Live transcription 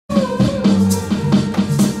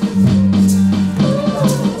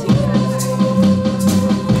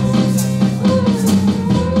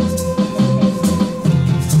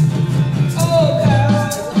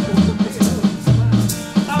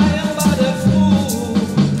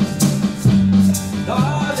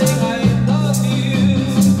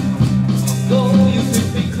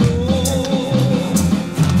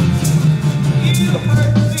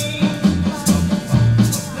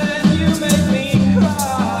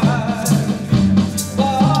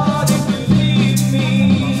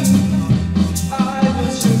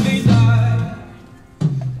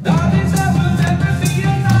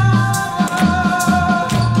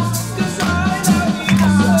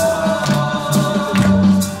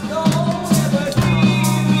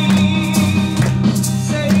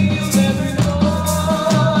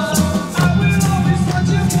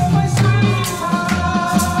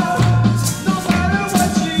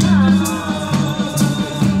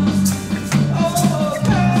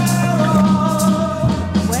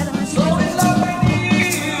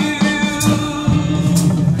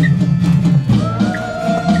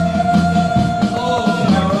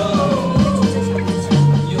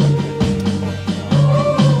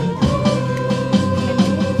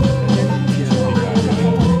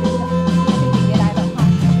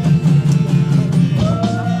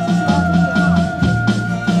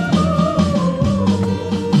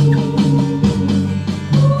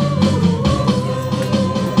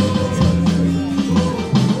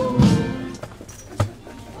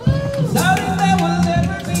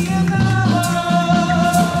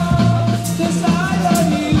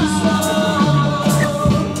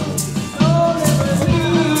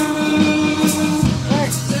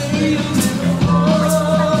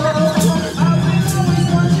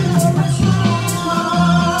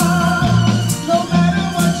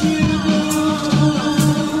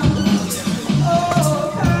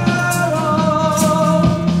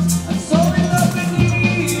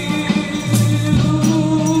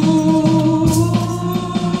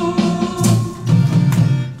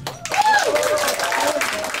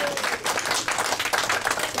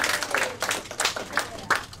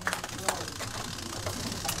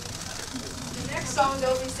song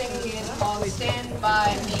they'll be singing is called Stand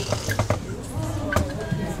By Me.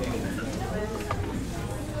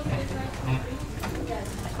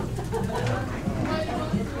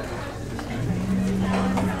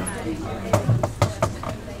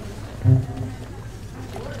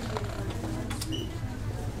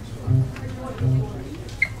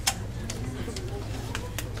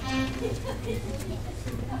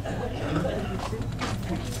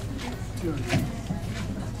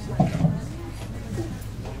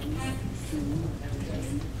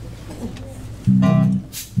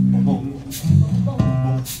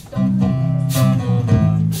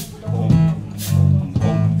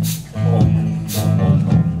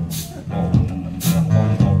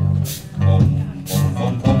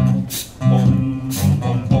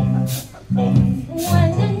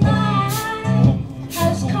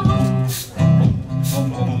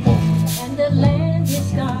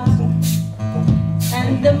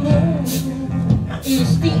 The moon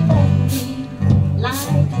is the only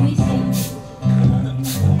light we see.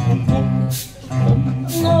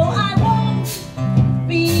 No, I won't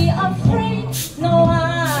be afraid. No,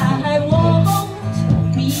 I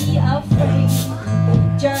won't be afraid.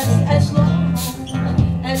 Just as long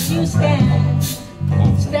as you stand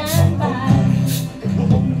by.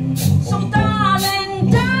 So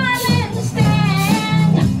darling, darling,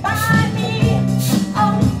 stand by me.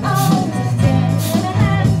 Oh, oh,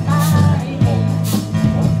 stand by me.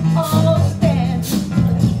 Oh,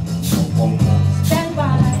 stand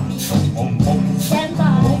by me. Stand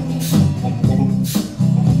by me.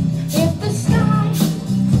 If the sky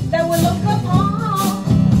that we look upon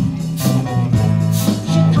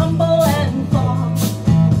should tumble and fall,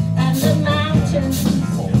 and the mountains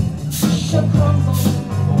should crumble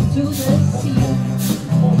to the sea,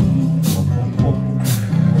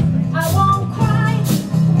 I won't cry,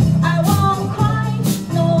 I won't cry,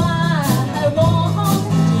 no, I won't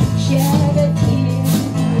shed a tear,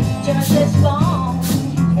 just as long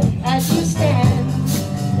as you stand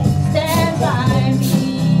by me.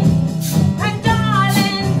 And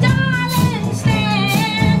darling, darling,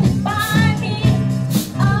 stand by me.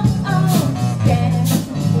 Oh, oh, stand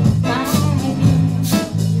by me.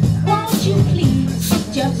 Won't you please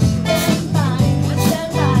just stand by me,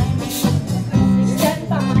 stand by me, stand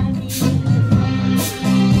by me.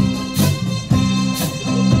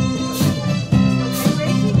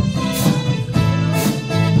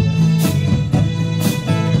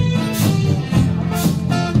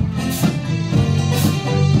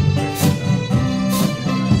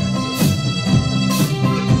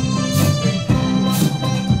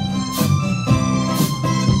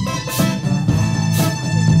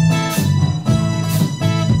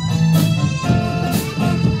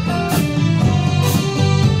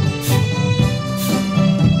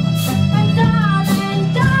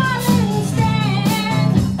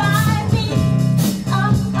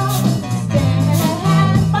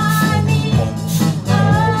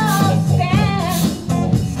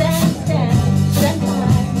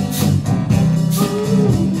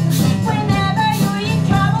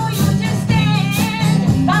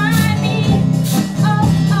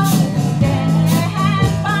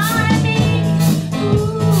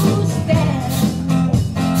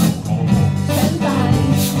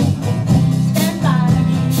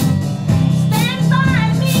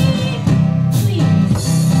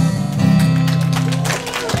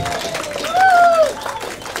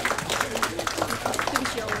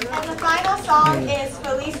 And the final song is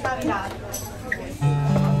Feliz Navidad.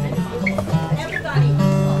 Everybody.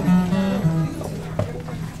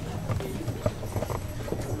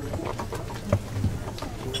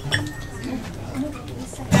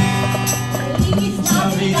 Feliz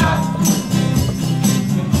Navidad.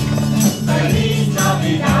 Feliz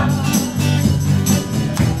Navidad.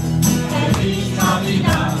 Feliz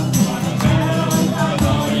Navidad.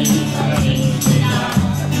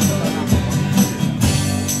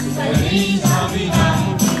 Feliz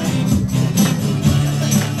Navidad.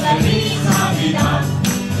 Feliz Navidad.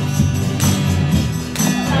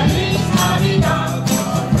 Feliz Navidad.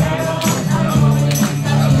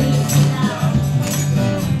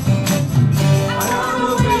 I wanna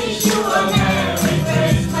wish you a Merry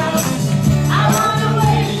Christmas. I wanna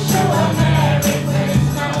wish you a Merry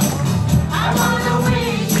Christmas. I wanna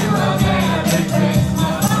wish you a Merry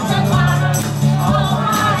Christmas from the bottom of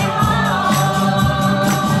my heart.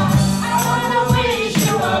 I wanna wish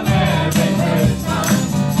you a Merry Christmas.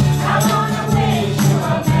 I wanna wish you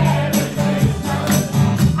a Merry Christmas.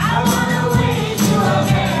 I wanna wish you a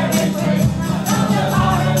Merry Christmas from the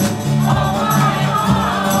bottom of my heart.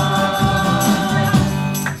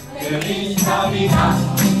 Feliz Navidad.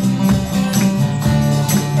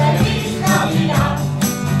 Feliz Navidad.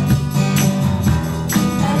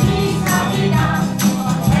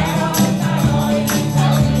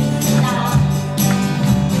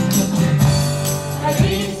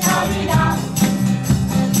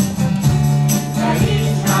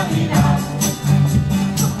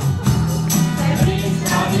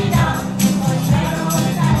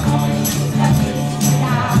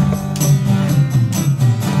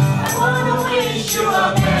 wish you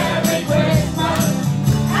a Merry Christmas.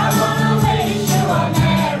 I wanna wish you a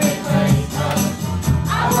Merry Christmas.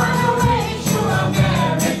 I wanna wish you a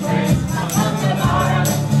Merry Christmas from the bottom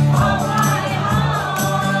of my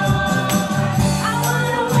heart. I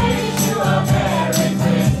wanna wish you a Merry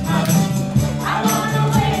Christmas. I wanna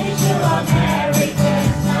wish you a Merry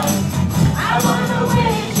Christmas. I wanna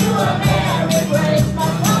wish you a Merry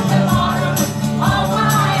Christmas from the bottom of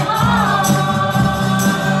my heart.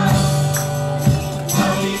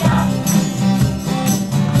 Navidad,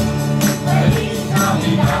 Feliz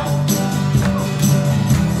Navidad,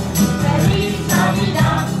 Feliz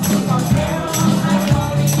Navidad, prospero año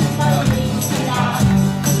y felicidad.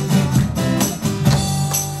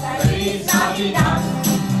 Feliz Navidad,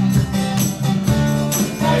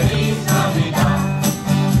 Feliz Navidad,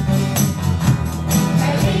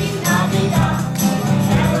 Feliz Navidad,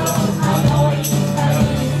 prospero año y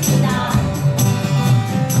felicidad.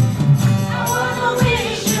 I wanna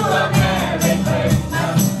wish you a Merry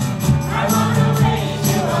Christmas. I wanna wish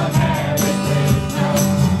you a Merry Christmas.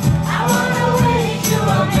 I wanna wish you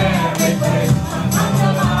a Merry Christmas from the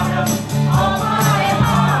bottom of my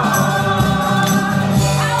heart.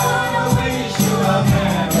 I wanna wish you a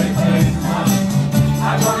Merry Christmas.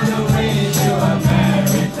 I wanna wish you a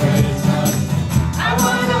Merry Christmas. I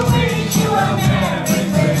wanna wish you a Merry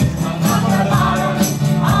Christmas from the bottom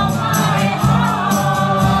of my heart.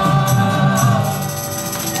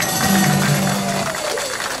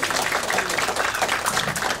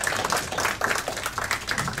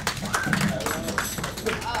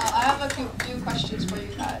 I have a few questions for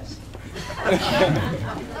you guys.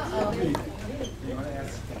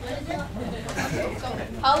 So,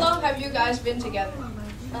 how long have you guys been together?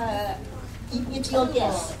 It's your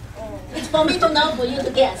guess. It's for me to know, for you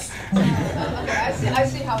to guess. Okay, I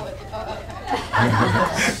see how it. Okay.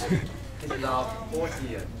 It's now 40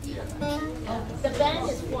 years. The band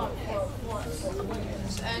is one.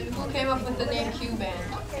 And who came up with the name QBand?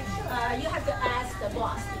 You have to ask the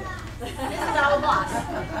boss. This is our boss.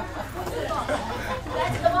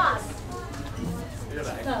 That's the boss.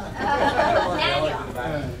 Daniel.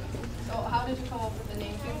 So how did you come up with the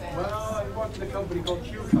name QBand? Well, I worked in a company called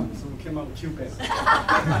QBand, so we came out with QBand.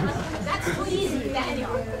 That's too easy,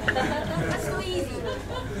 Daniel. That's too easy.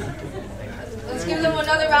 Let's give them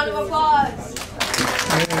another round of applause.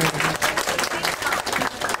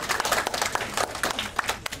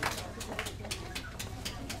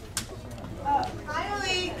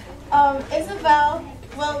 Finally, Isabel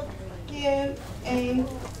will give a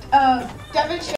demonstration.